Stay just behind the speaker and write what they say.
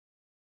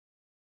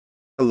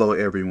Hello,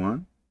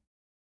 everyone.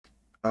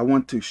 I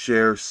want to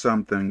share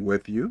something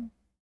with you.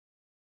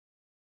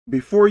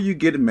 Before you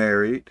get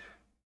married,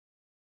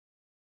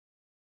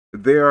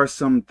 there are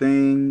some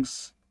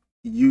things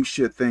you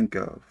should think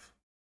of.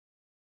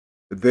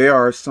 There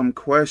are some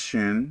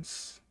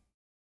questions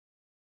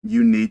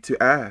you need to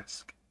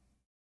ask.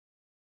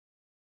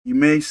 You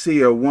may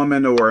see a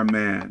woman or a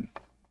man,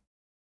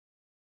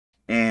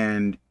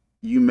 and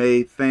you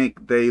may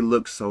think they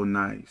look so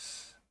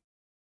nice.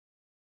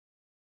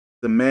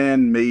 The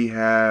man may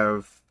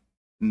have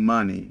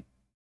money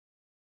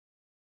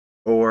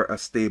or a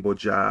stable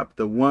job.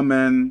 The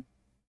woman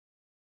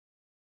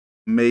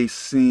may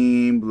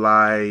seem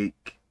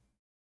like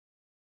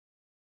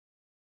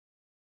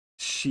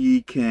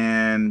she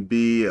can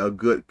be a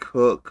good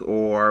cook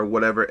or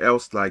whatever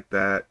else like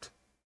that.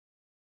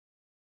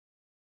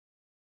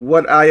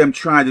 What I am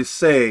trying to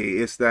say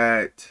is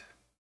that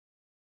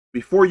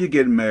before you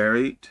get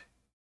married,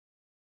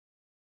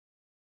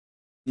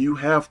 you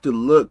have to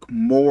look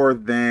more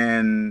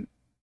than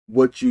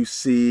what you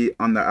see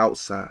on the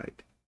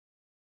outside.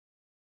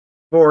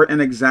 For an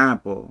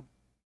example,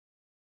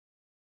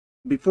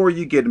 before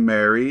you get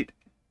married,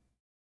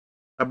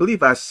 I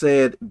believe I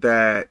said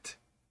that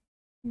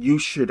you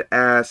should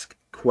ask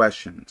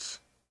questions.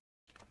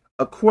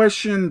 A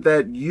question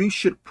that you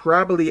should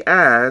probably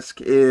ask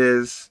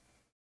is,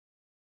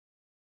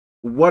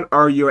 what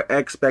are your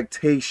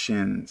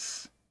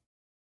expectations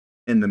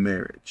in the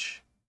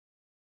marriage?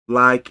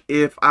 Like,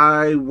 if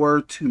I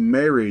were to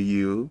marry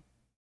you,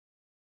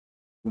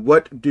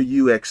 what do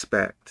you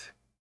expect?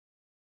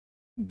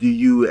 Do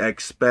you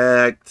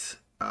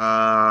expect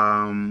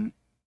that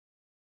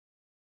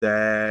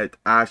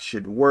I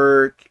should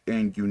work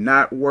and you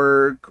not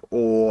work,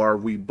 or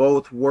we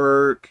both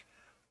work,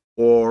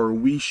 or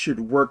we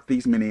should work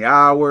these many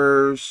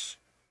hours?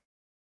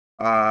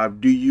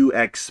 Do you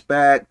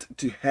expect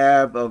to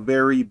have a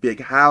very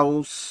big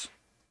house?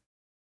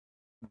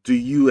 Do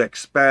you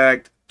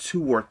expect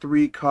 2 or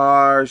 3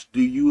 cars? Do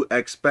you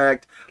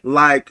expect,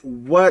 like,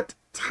 what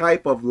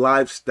type of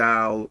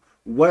lifestyle?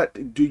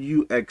 What do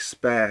you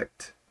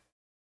expect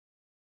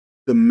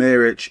the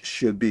marriage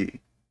should be?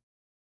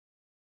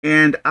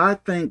 And I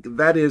think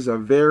that is a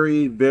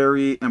very,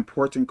 very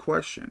important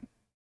question.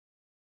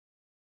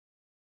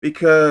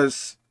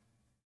 Because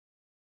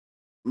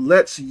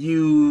let's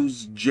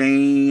use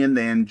Jane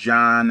and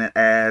John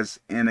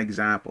as an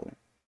example.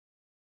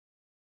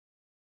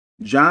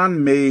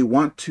 John may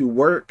want to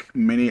work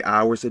many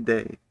hours a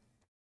day.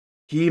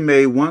 He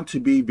may want to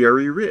be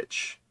very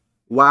rich,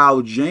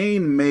 while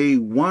Jane may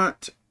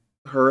want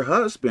her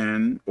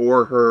husband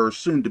or her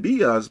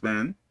soon-to-be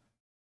husband.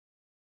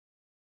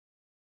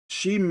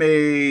 She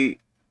may,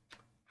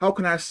 how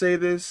can I say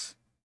this?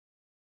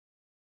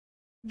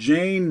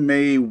 Jane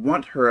may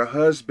want her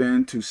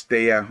husband to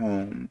stay at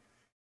home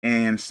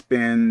and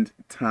spend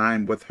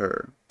time with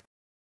her.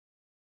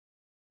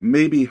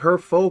 Maybe her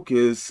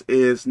focus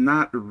is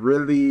not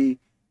really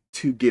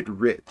to get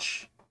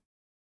rich.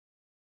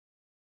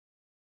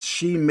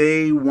 She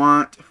may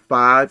want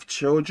 5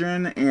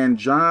 children and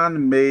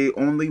John may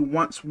only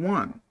wants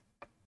one.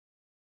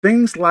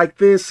 Things like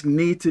this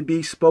need to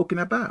be spoken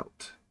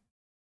about.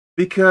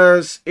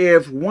 Because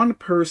if one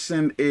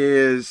person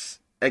is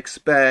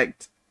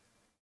expecting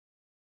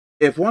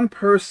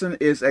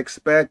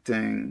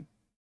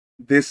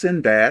this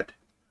and that,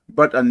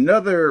 but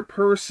another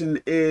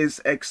person is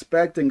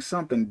expecting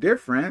something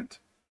different,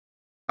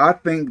 I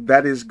think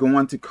that is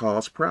going to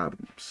cause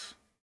problems.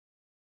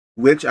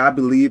 Which I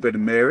believe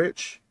in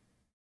marriage,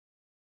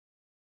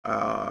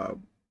 I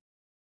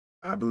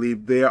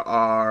believe there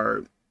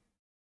are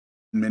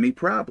many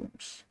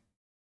problems.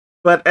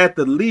 But at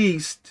the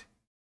least,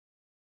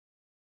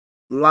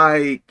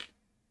 like,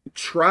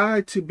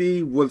 try to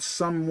be with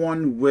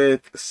someone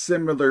with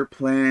similar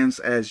plans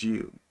as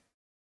you.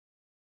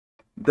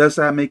 Does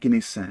that make any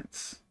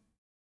sense?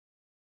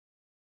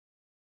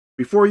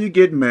 Before you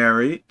get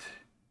married,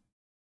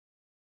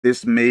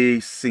 this may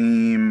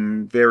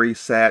seem very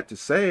sad to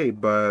say,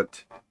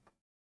 but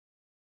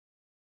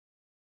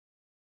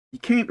you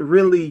can't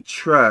really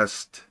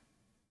trust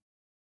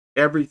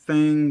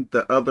everything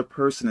the other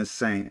person is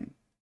saying.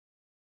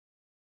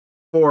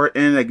 For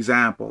an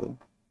example,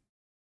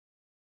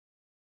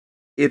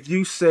 if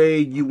you say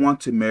you want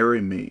to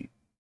marry me,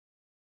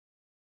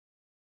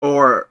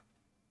 or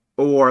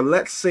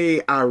let's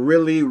say I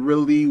really,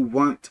 really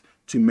want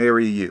to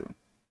marry you.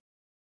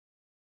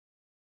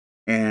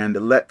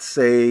 And let's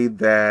say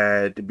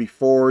that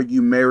before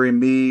you marry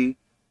me,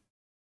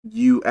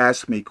 you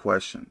ask me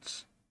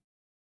questions.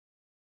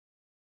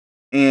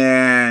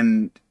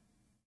 And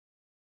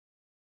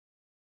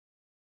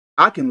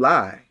I can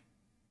lie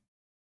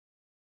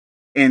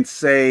and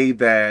say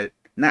that,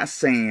 not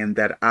saying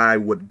that I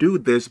would do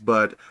this,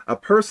 but a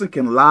person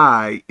can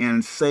lie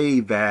and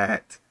say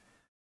that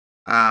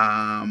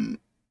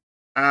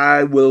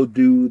I will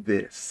do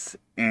this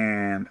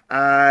and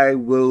I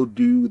will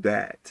do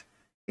that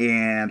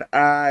and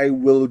I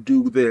will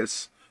do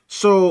this.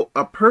 So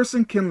a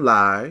person can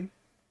lie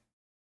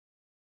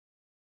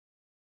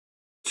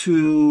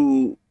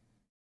to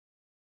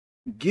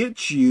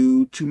get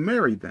you to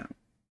marry them.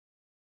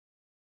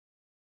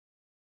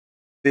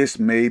 This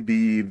may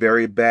be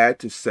very bad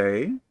to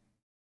say.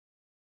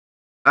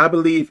 I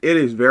believe it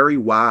is very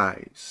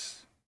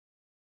wise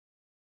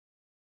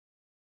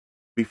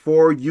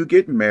before you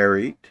get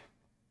married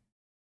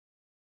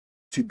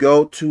to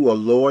go to a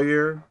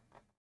lawyer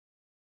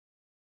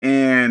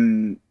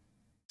and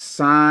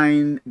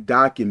sign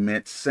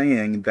documents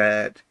saying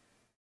that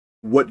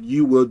what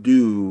you will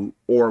do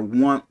or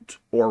want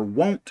or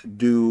won't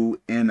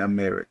do in a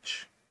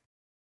marriage.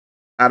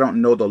 I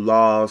don't know the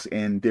laws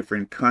in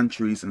different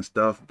countries and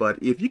stuff, but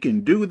if you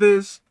can do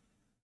this,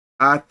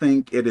 I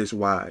think it is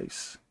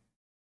wise.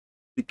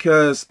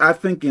 Because I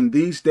think in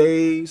these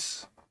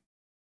days,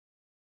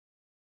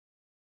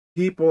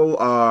 people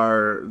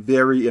are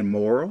very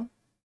immoral.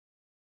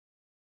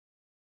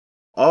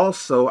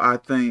 Also, I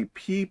think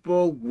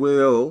people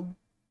will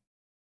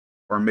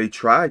or may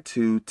try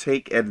to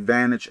take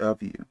advantage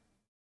of you.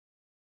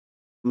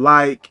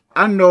 Like,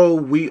 I know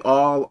we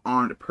all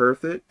aren't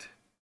perfect,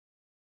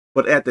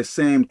 but at the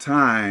same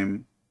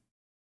time,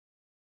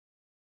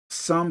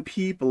 some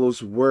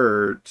people's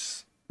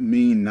words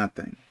mean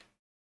nothing.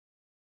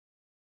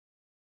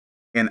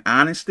 In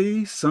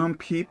honesty, some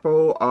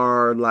people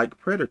are like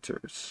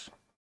predators.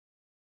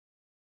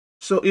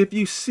 So if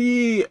you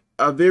see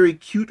a very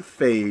cute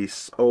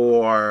face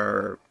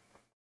or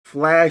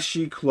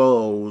flashy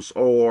clothes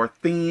or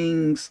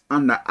things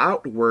on the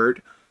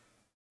outward,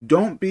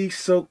 don't be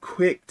so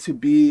quick to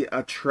be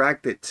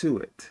attracted to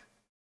it,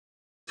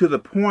 to the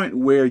point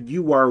where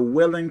you are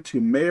willing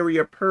to marry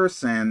a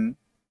person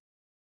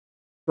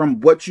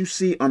from what you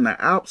see on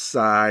the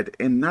outside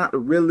and not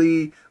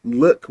really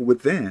look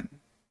within.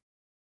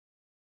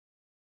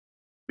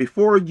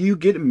 Before you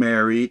get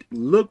married,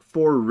 look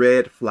for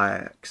red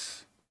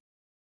flags.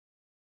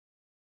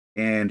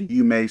 And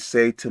you may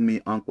say to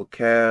me, Uncle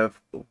Kev,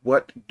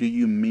 what do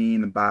you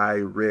mean by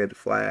red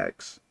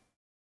flags?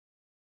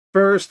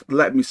 First,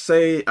 let me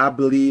say, I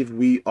believe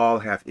we all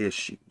have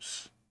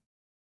issues.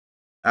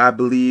 I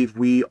believe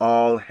we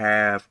all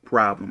have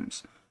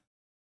problems.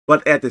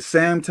 But at the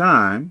same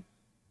time,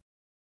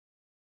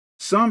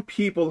 some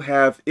people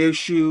have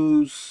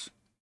issues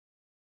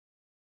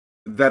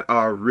that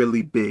are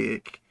really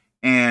big.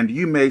 And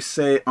you may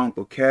say,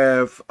 Uncle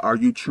Kev, are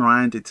you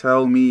trying to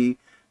tell me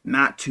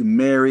not to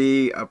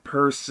marry a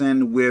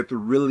person with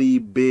really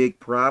big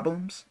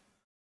problems?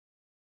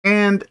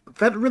 And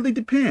that really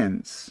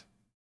depends.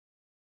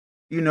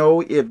 You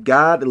know, if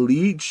God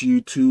leads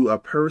you to a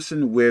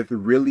person with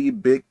really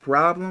big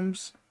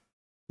problems,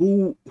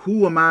 who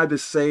am I to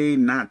say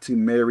not to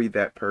marry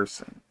that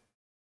person?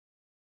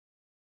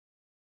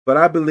 But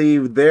I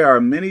believe there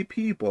are many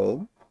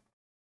people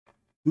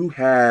who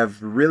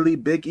have really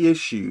big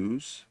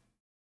issues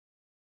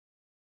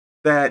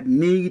that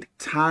need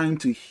time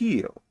to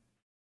heal.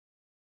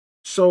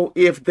 So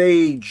if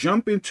they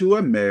jump into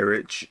a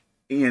marriage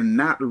and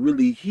not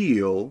really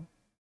heal,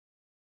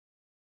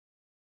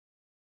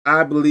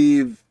 I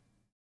believe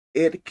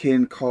it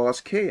can cause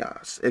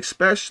chaos,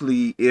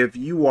 especially if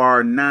you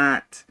are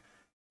not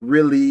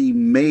really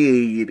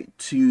made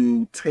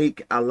to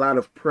take a lot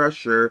of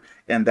pressure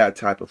in that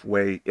type of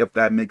way, if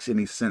that makes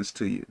any sense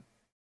to you.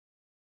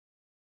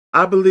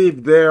 I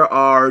believe there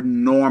are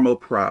normal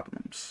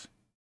problems.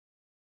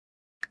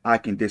 I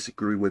can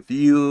disagree with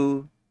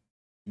you.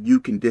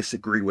 You can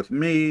disagree with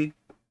me.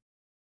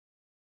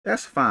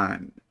 That's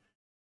fine.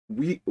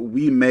 We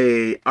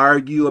may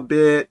argue a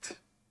bit.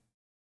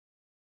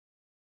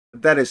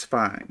 That is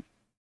fine.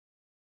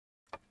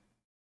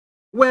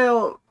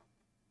 Well,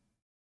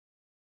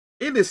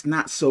 it is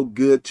not so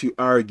good to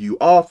argue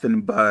often,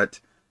 but,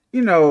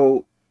 you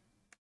know,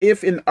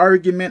 if an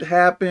argument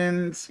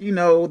happens, you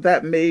know,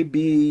 that may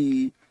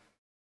be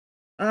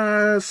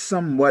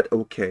somewhat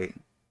okay.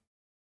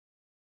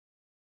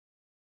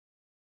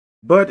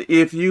 But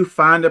if you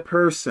find a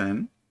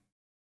person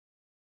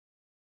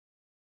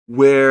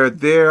where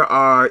there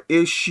are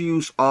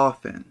issues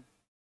often,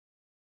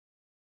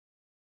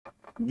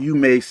 you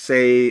may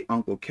say,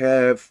 Uncle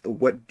Kev,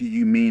 what do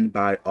you mean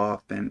by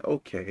often?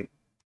 Okay.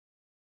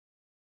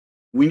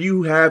 When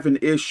you have an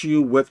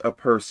issue with a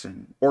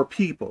person or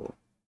people,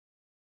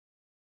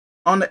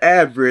 on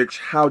average,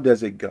 how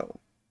does it go?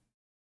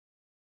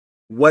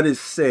 What is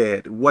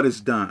said? What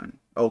is done?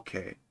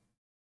 Okay.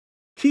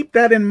 Keep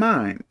that in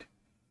mind.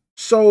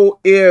 So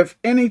if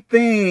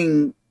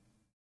anything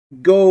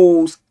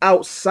goes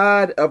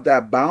outside of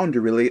that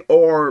boundary,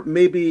 or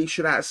maybe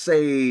should I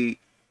say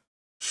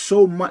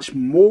so much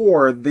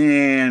more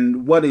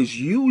than what is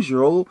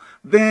usual,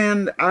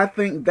 then I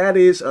think that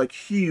is a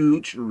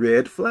huge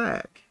red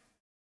flag.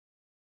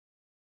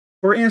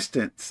 For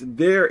instance,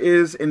 there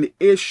is an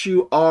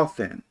issue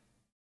often.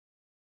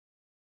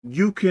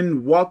 You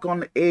can walk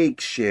on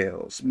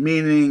eggshells,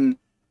 meaning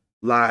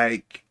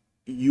like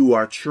you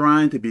are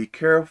trying to be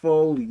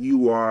careful,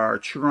 you are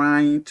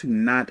trying to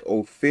not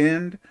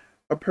offend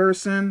a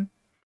person.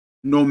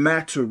 No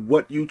matter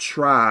what you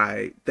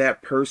try,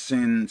 that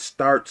person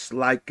starts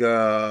like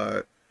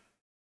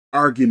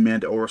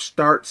argument or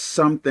start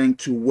something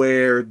to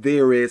where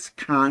there is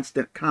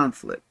constant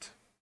conflict.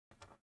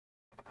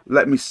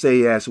 Let me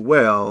say as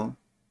well,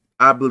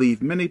 I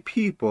believe many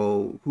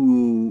people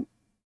who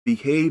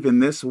behave in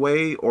this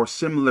way or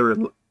similar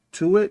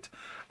to it,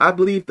 I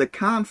believe the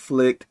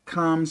conflict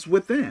comes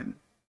within.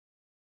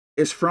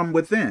 It's from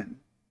within.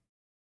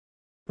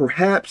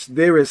 Perhaps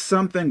there is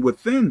something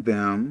within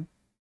them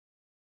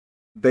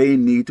they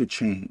need to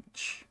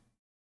change.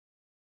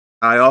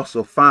 I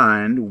also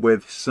find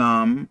with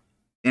some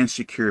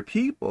insecure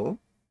people,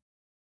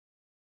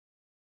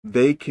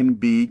 they can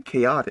be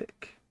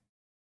chaotic.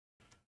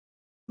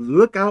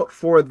 Look out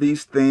for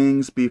these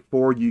things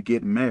before you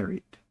get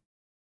married.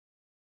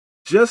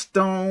 Just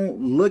don't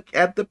look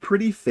at the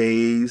pretty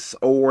face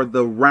or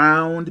the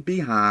round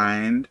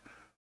behind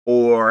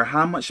or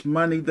how much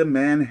money the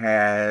man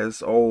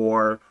has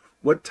or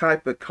what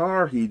type of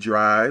car he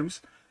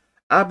drives.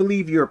 I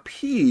believe your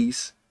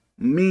peace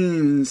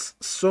means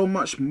so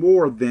much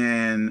more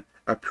than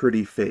a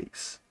pretty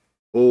face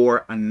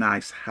or a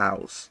nice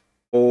house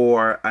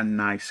or a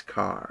nice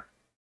car,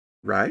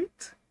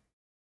 right?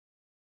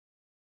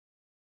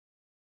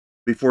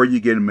 Before you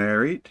get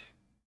married,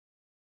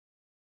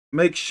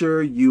 make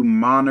sure you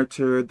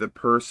monitor the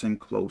person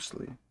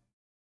closely.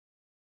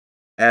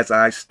 As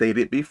I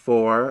stated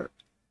before,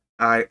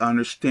 I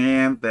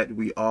understand that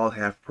we all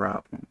have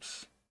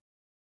problems.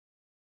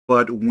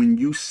 But when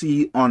you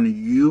see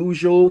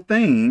unusual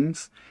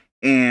things,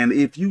 and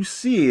if you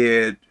see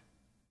it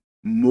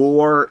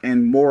more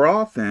and more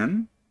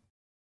often,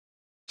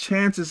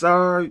 chances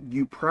are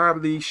you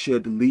probably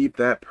should leave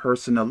that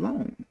person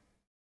alone.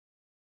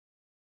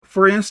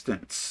 For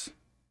instance,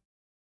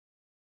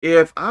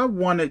 if I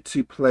wanted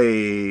to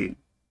play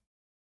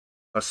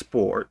a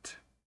sport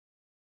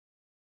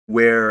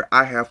where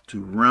I have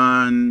to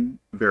run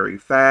very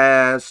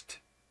fast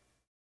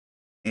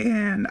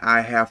and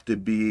I have to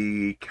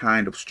be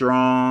kind of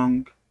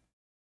strong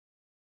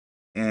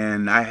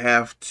and I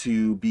have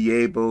to be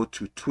able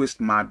to twist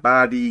my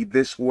body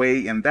this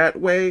way and that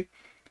way,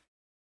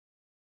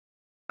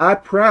 I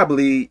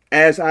probably,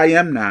 as I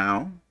am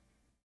now,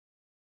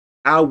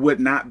 I would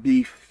not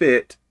be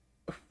fit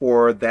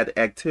for that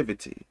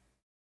activity.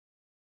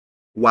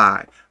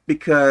 Why?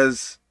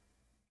 Because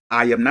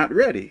I am not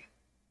ready.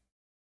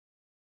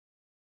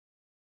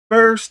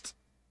 First,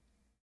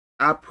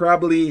 I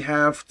probably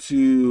have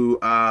to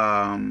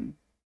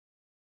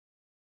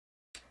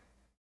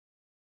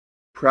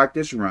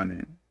practice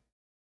running,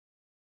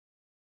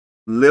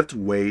 lift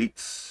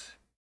weights,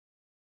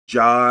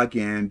 jog,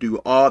 and do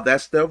all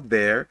that stuff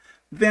there.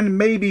 Then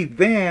maybe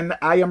then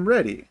I am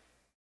ready.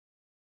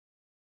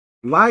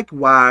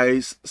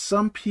 Likewise,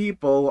 some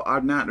people are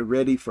not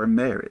ready for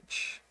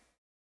marriage.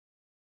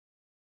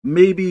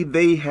 Maybe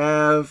they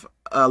have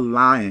a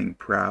lying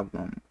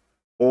problem,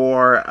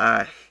 or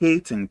a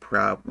hating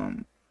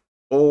problem,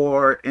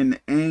 or an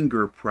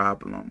anger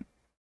problem,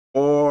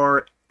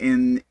 or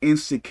an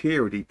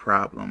insecurity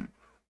problem,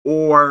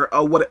 or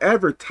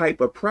whatever type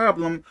of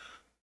problem.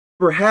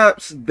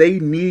 Perhaps they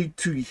need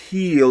to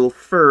heal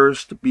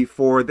first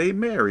before they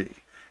marry.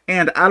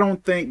 And I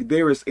don't think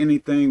there is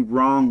anything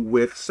wrong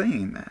with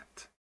saying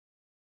that.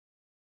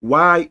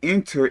 Why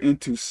enter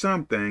into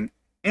something,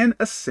 in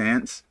a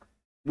sense,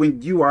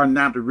 when you are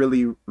not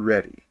really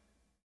ready?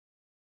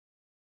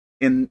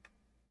 In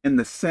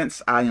the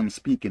sense I am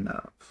speaking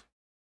of.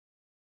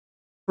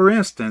 For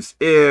instance,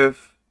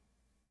 if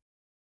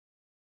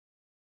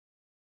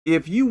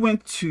you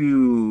went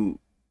to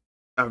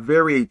a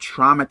very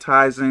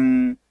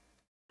traumatizing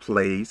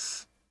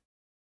place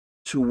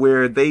to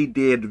where they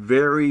did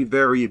very,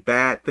 very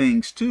bad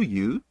things to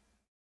you,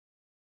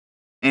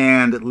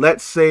 and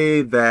let's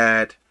say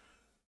that,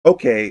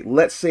 okay,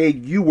 let's say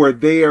you were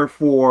there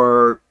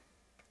for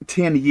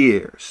 10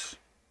 years.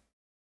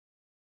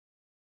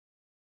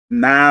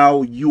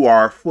 Now you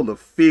are full of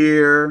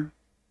fear,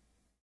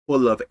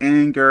 full of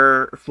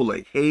anger, full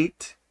of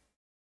hate.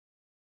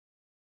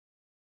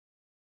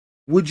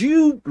 Would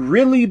you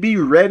really be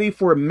ready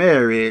for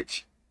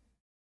marriage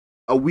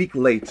a week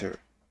later,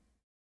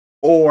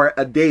 or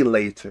a day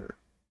later,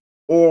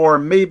 or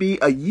maybe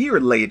a year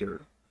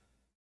later?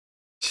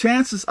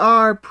 Chances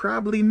are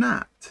probably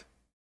not.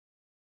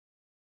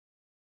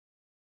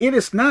 It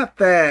is not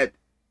that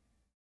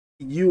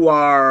you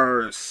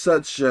are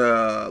such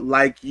a,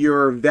 like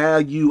your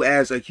value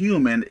as a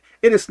human.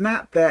 It is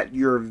not that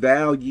your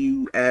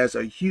value as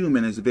a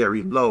human is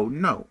very low.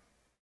 No.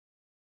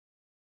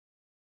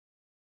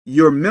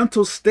 Your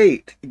mental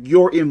state,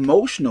 your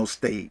emotional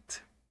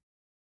state,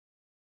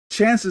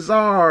 chances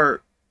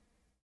are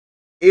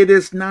it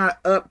is not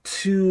up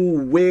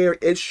to where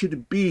it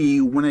should be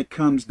when it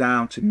comes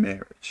down to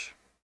marriage.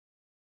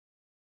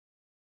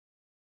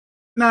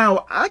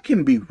 Now, I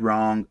can be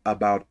wrong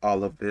about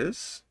all of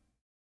this,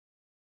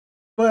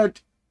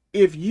 but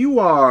if you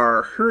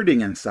are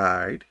hurting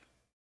inside,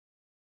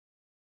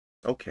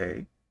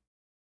 okay,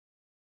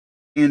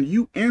 and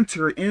you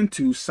enter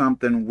into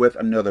something with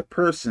another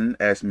person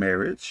as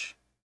marriage,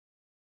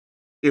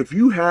 if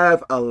you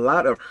have a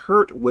lot of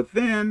hurt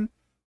within,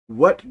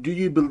 What do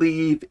you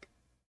believe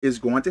is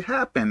going to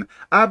happen?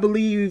 I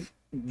believe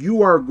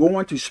you are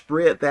going to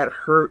spread that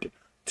hurt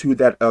to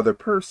that other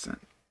person.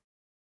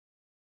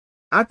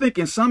 I think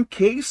in some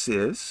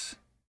cases,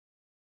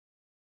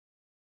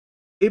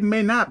 it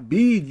may not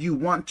be you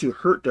want to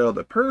hurt the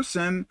other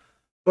person,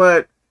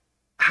 but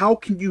how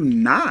can you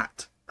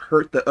not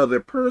hurt the other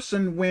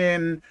person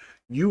when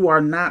you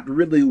are not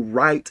really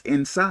right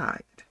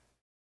inside?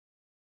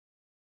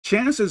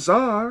 Chances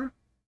are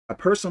a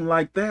person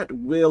like that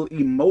will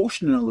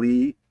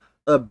emotionally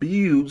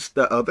abuse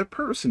the other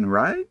person,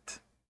 right?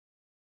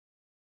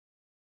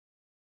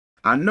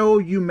 I know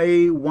you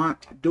may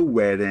want the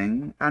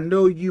wedding. I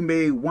know you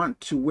may want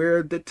to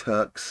wear the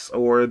tux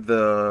or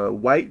the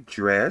white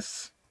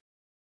dress.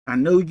 I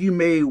know you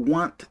may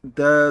want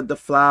the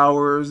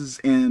flowers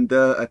and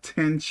the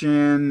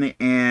attention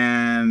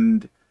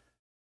and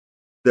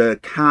the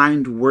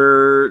kind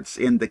words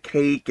and the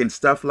cake and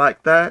stuff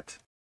like that.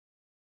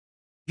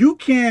 You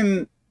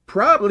can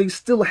probably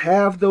still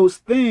have those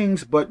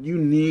things, but you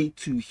need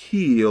to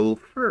heal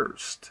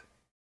first.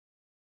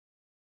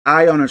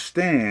 I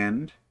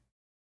understand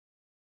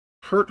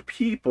hurt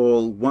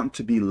people want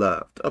to be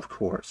loved, of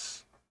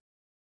course.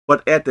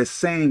 But at the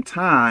same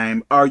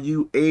time, are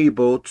you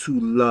able to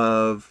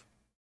love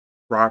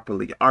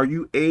properly? Are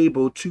you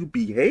able to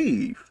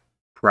behave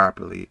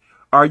properly?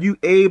 Are you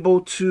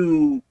able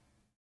to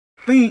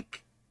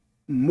think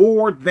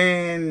more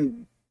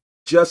than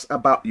just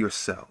about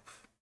yourself?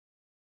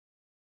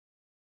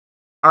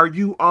 Are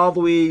you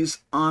always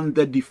on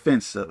the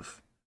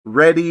defensive,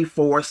 ready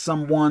for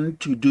someone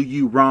to do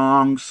you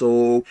wrong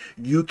so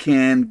you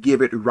can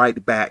give it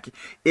right back?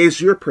 Is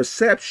your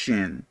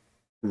perception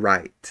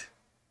right?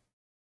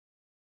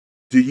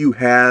 Do you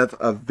have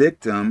a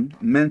victim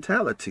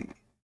mentality?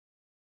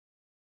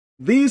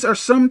 These are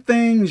some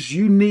things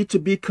you need to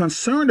be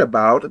concerned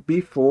about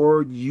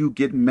before you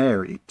get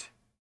married.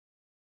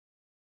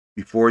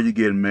 Before you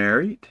get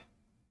married,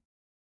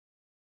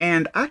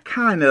 and I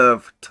kind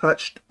of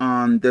touched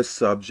on this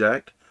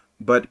subject,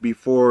 but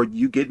before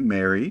you get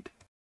married,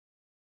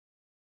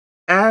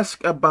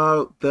 ask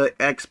about the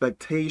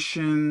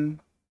expectation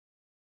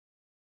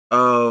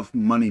of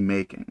money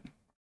making.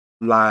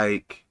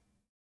 Like,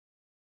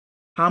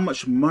 how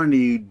much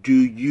money do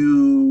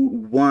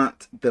you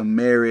want the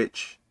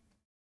marriage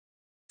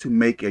to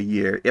make a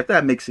year? If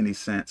that makes any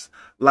sense.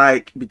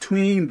 Like,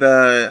 between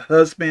the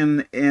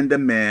husband and the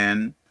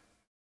man,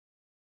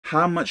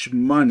 how much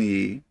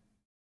money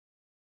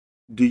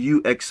do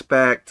you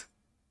expect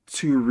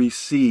to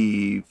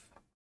receive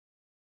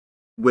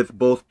with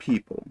both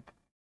people?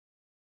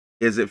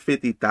 Is it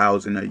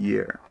 50,000 a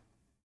year?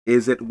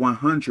 Is it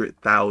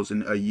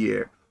 100,000 a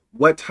year?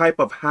 What type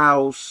of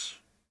house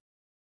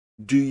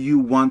do you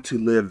want to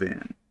live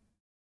in?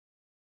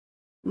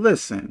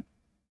 Listen,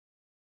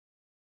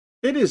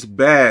 it is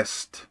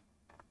best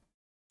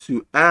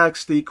to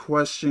ask these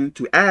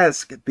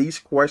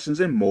questions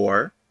and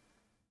more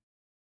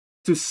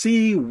to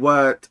see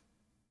what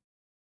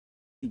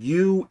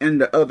you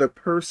and the other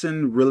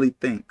person really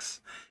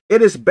thinks.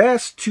 It is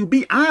best to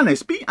be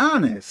honest. Be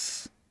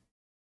honest.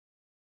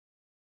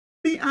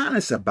 Be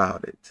honest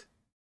about it.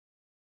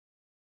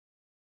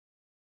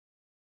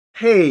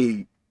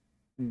 Hey,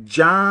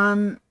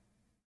 John,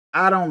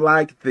 I don't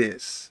like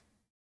this.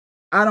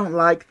 I don't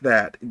like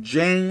that.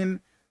 Jane,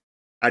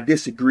 I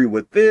disagree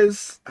with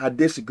this. I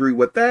disagree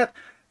with that.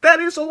 That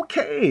is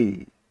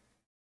okay.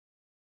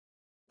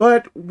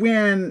 But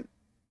when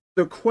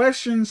the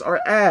questions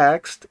are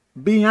asked,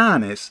 be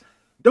honest.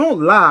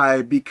 Don't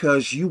lie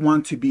because you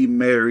want to be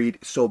married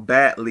so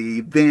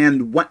badly.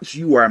 Then once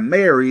you are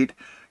married,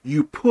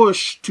 you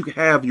push to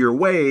have your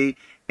way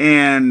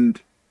and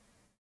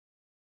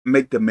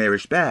make the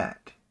marriage bad.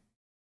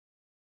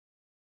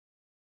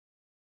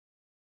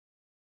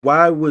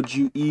 Why would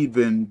you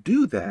even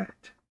do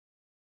that?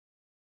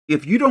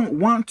 If you don't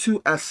want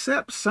to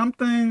accept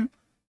something,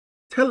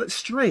 tell it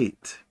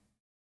straight.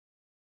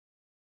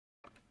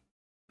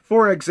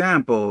 For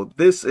example,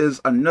 this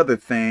is another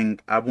thing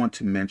I want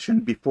to mention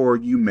before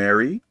you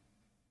marry.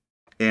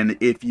 And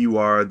if you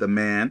are the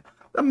man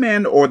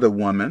or the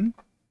woman,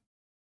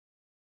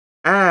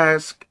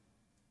 ask,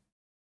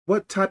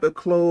 what type of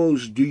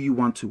clothes do you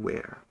want to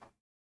wear?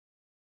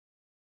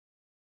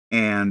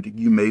 And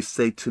you may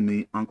say to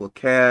me, Uncle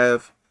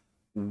Kev,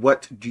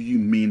 what do you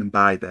mean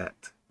by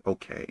that?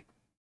 Okay.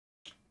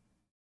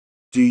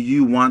 Do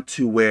you want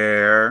to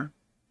wear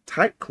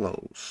tight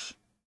clothes?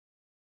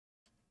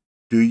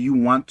 Do you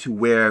want to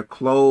wear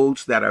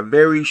clothes that are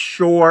very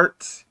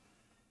short,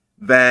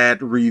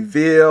 that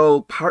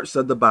reveal parts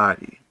of the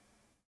body?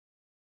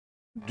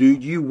 Do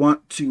you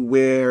want to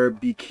wear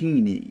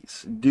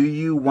bikinis? Do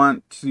you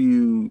want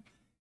to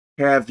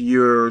have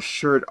your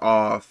shirt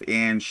off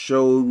and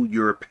show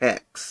your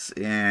pecs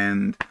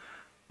and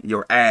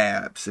your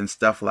abs and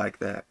stuff like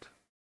that?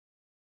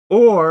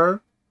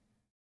 Or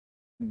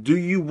do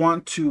you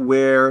want to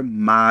wear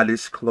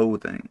modest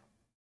clothing?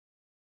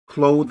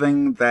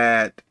 Clothing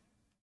that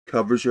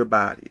covers your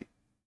body.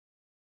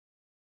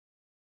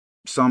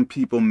 Some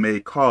people may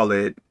call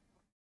it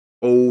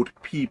old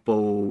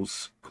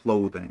people's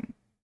clothing,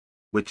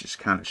 which is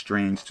kind of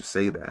strange to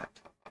say that.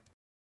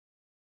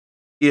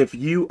 If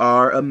you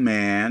are a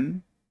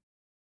man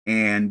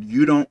and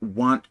you don't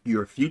want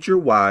your future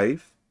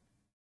wife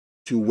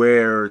to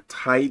wear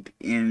tight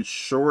and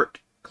short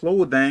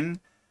clothing,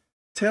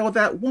 tell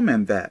that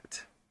woman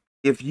that.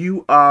 If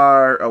you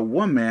are a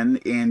woman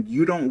and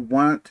you don't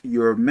want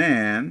your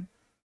man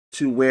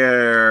to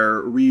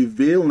wear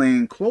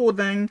revealing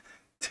clothing,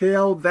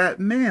 tell that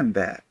man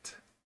that.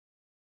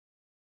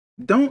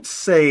 Don't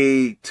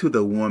say to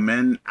the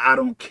woman, I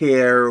don't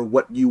care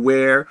what you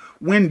wear,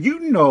 when you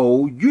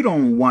know you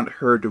don't want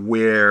her to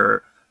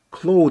wear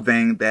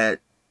clothing that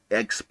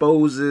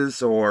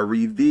exposes or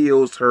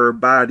reveals her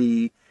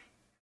body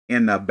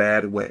in a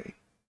bad way.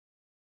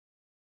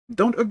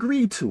 Don't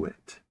agree to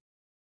it.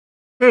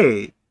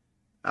 Hey,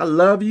 I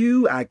love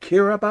you, I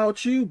care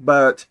about you,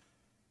 but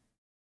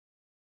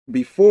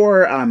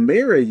before I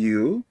marry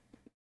you,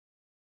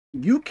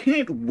 you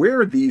can't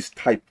wear these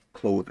type of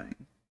clothing.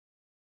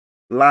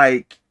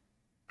 Like,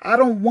 I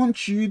don't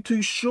want you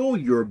to show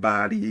your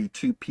body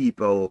to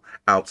people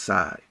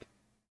outside.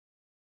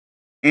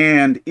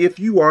 And if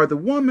you are the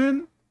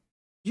woman,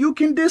 you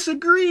can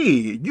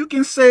disagree. You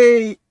can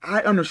say,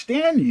 I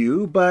understand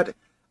you, but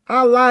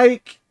I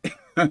like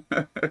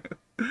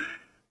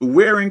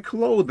wearing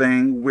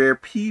clothing where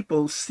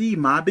people see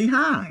my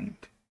behind.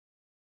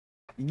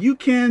 You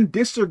can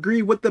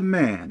disagree with the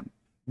man.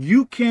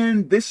 You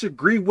can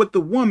disagree with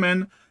the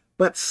woman,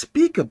 but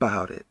speak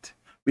about it.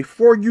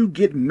 Before you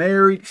get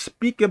married,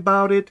 speak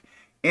about it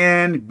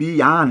and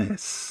be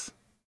honest.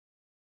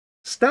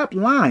 Stop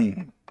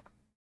lying.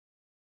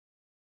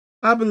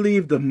 I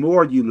believe the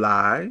more you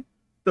lie,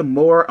 the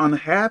more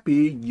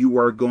unhappy you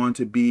are going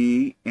to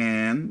be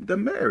in the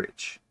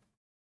marriage.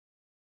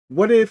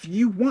 What if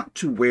you want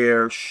to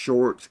wear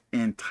short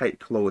and tight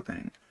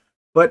clothing,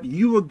 but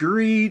you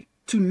agreed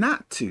to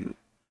not to?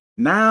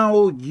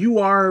 Now you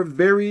are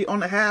very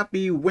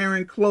unhappy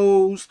wearing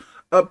clothes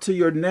up to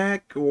your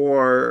neck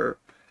or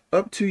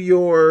up to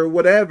your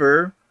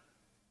whatever.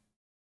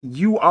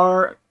 You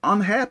are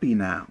unhappy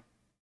now.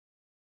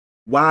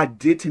 Why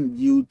didn't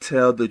you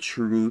tell the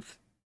truth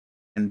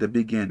in the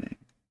beginning?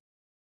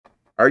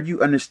 Are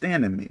you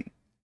understanding me?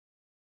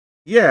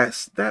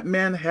 Yes, that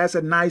man has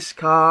a nice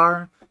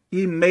car.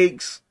 He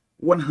makes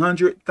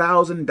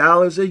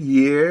 $100,000 a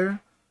year,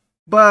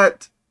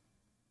 but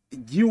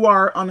you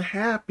are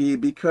unhappy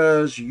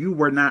because you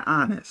were not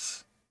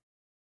honest.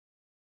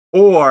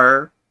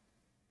 Or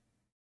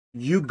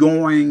you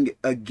going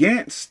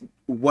against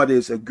what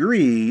is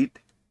agreed,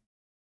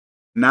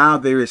 now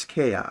there is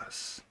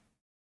chaos.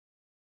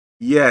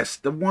 Yes,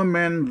 the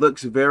woman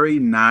looks very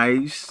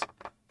nice.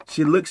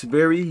 She looks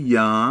very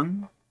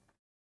young.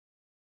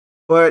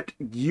 But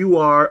you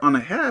are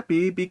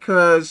unhappy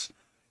because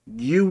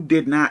you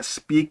did not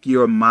speak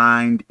your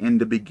mind in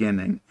the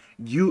beginning.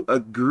 You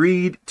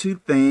agreed to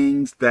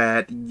things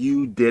that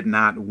you did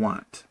not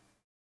want.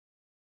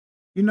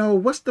 You know,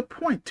 what's the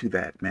point to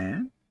that,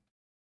 man?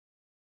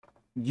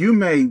 You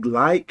may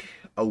like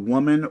a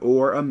woman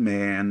or a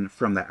man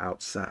from the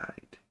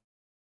outside.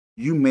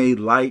 You may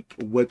like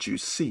what you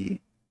see.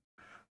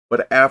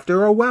 But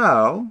after a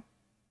while,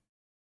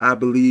 I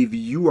believe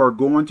you are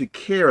going to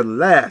care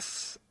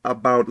less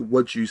about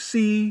what you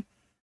see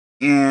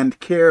and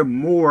care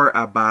more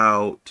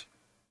about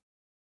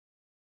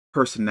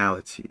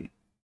personality,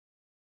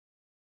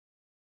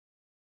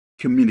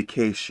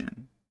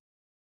 communication,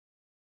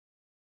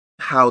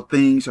 how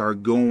things are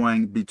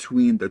going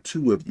between the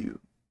two of you.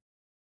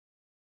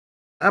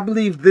 I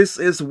believe this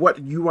is what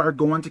you are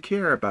going to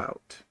care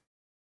about.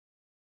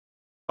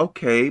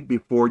 Okay,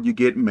 before you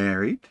get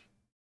married,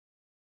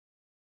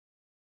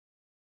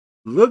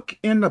 look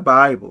in the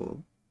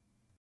Bible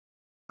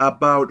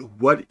about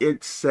what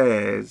it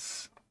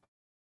says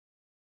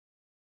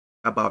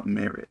about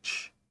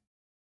marriage.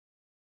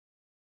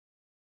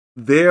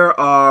 There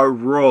are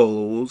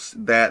roles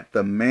that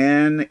the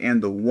man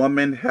and the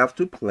woman have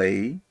to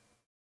play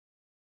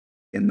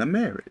in the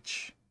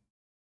marriage.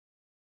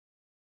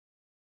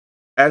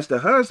 As the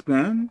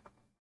husband,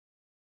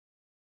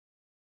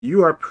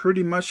 you are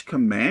pretty much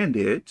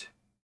commanded,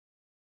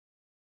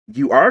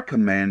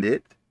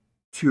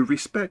 to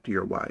respect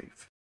your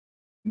wife.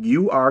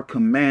 You are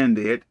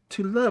commanded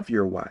to love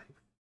your wife.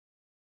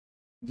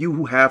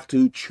 You have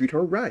to treat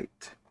her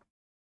right.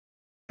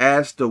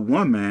 As the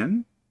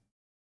woman,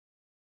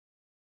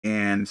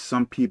 and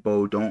some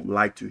people don't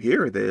like to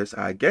hear this,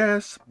 I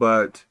guess,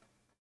 but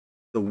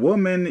the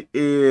woman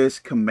is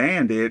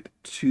commanded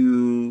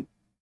to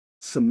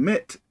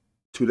submit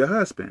to the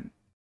husband.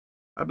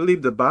 I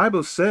believe the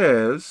Bible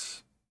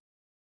says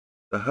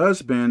the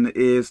husband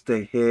is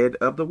the head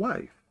of the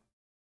wife.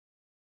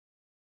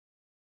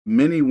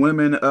 Many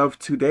women of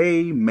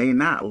today may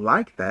not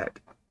like that.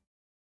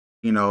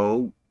 You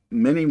know,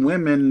 many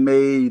women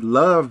may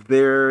love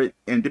their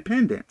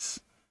independence.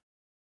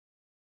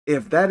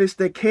 If that is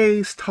the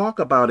case, talk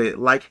about it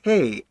like,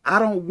 hey, I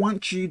don't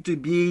want you to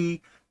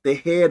be the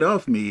head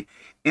of me.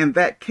 In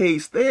that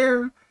case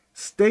there,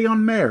 stay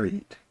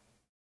unmarried.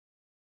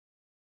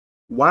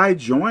 Why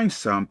join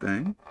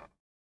something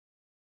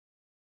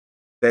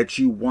that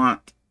you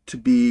want to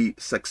be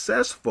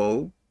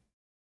successful,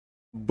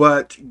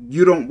 but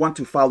you don't want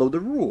to follow the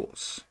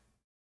rules?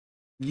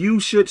 You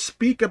should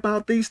speak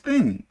about these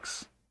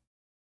things.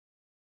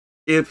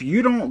 If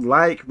you don't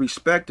like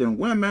respecting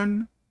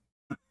women,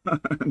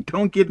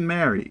 don't get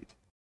married.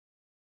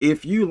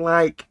 If you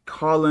like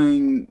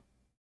calling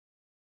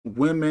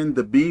women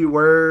the B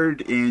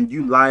word and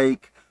you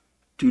like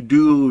to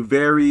do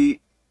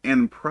very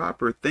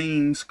improper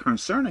things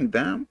concerning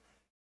them,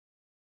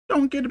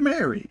 don't get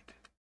married.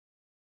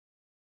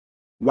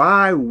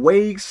 Why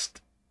waste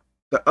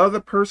the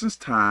other person's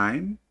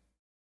time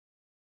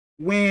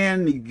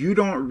when you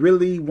don't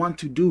really want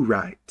to do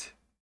right?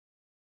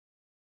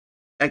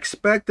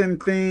 Expecting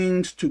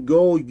things to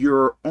go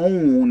your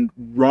own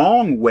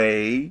wrong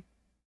way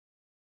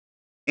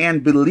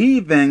and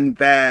believing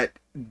that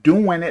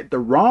doing it the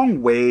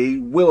wrong way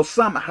will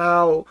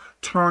somehow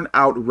turn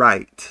out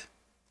right.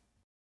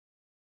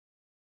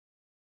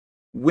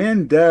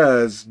 When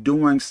does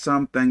doing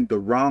something the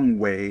wrong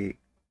way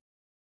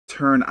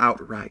turn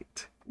out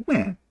right?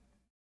 When?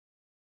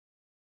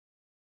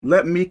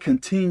 Let me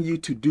continue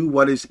to do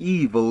what is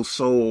evil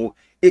so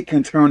it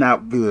can turn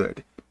out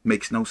good.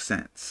 Makes no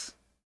sense.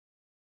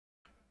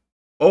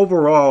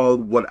 Overall,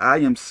 what I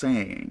am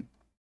saying,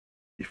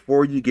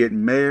 before you get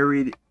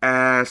married,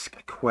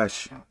 ask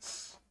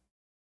questions.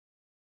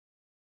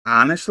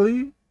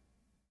 Honestly,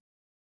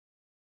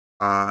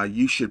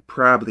 you should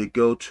probably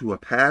go to a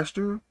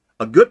pastor,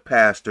 a good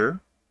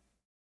pastor,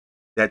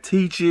 that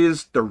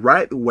teaches the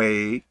right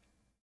way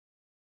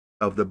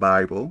of the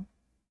Bible,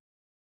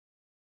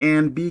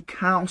 and be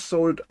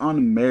counseled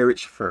on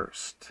marriage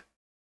first.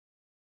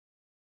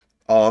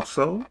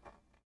 Also,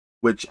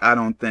 which I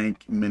don't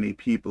think many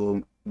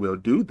people will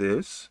do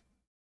this,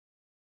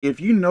 if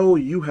you know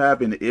you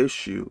have an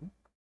issue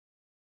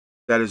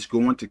that is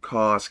going to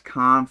cause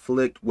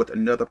conflict with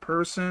another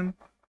person,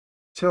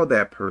 tell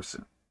that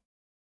person,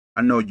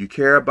 I know you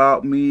care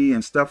about me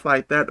and stuff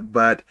like that,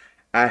 but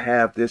I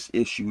have this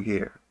issue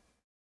here.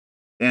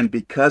 And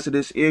because of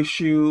this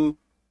issue,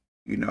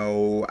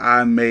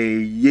 I may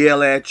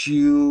yell at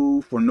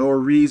you for no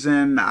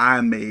reason.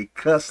 I may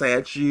cuss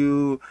at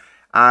you.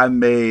 I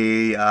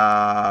may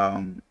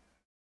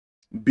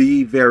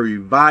be very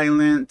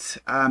violent.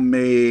 I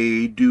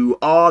may do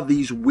all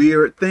these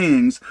weird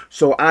things.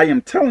 So I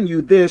am telling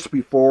you this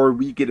before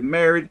we get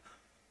married.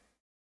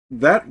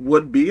 That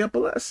would be a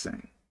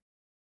blessing.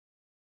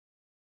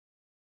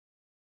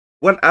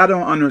 What I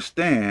don't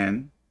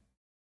understand,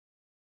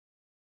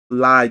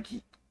 like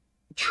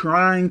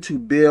trying to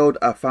build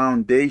a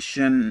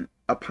foundation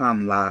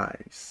upon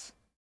lies.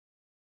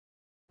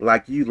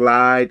 Like you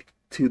lied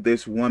to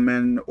this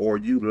woman or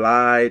you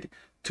lied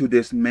to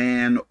this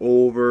man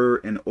over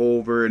and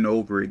over and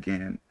over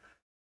again.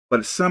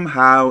 But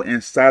somehow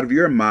inside of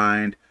your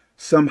mind,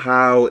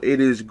 somehow it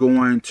is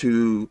going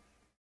to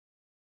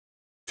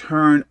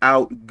turn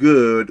out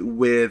good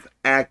with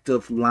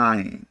active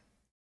lying.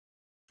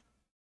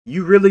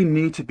 You really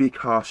need to be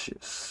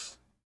cautious.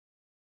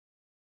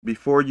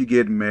 Before you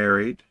get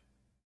married,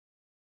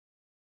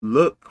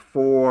 look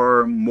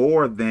for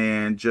more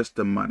than just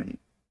the money,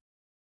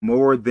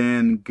 more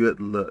than good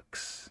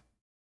looks,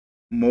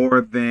 more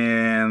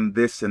than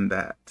this and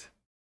that.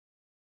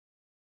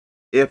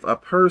 If a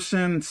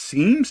person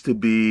seems to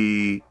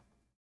be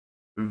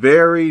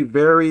very,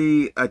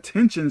 very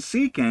attention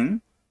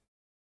seeking,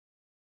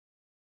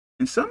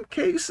 in some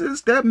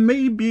cases that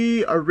may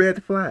be a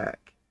red flag.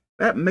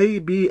 That may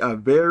be a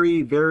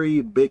very,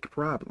 very big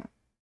problem.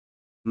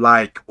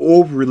 Like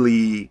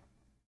overly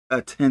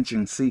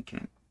attention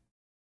seeking.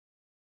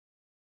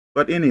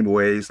 But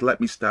anyways,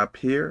 let me stop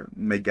here.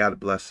 May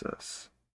God bless us.